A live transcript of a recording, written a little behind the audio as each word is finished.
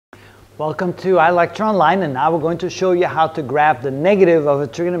Welcome to iLecture Online, and now we're going to show you how to graph the negative of a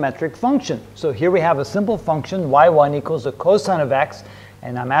trigonometric function. So here we have a simple function, y1 equals the cosine of x,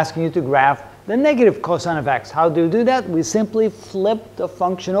 and I'm asking you to graph the negative cosine of x. How do you do that? We simply flip the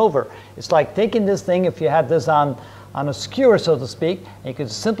function over. It's like taking this thing, if you had this on a skewer, so to speak, and you could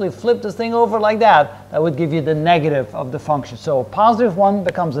simply flip this thing over like that. That would give you the negative of the function. So a positive 1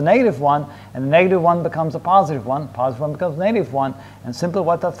 becomes a negative 1, and the negative 1 becomes a positive 1. Positive 1 becomes negative 1, and simply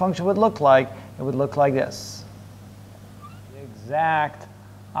what that function would look like, it would look like this. The exact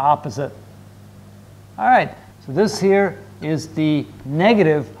opposite. All right, so this here is the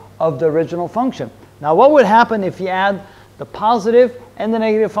negative of the original function. Now what would happen if you add the positive and the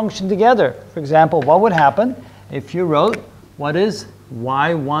negative function together? For example, what would happen if you wrote, what is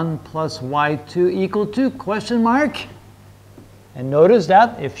y1 plus y2 equal to, question mark? And notice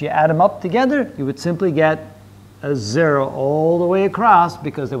that if you add them up together, you would simply get a 0 all the way across,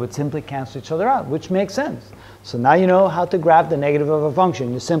 because they would simply cancel each other out, which makes sense. So now you know how to graph the negative of a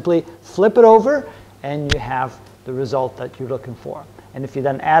function. You simply flip it over, and you have the result that you're looking for. And if you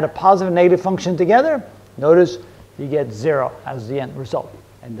then add a positive and negative function together, notice you get 0 as the end result.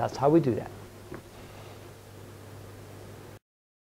 And that's how we do that.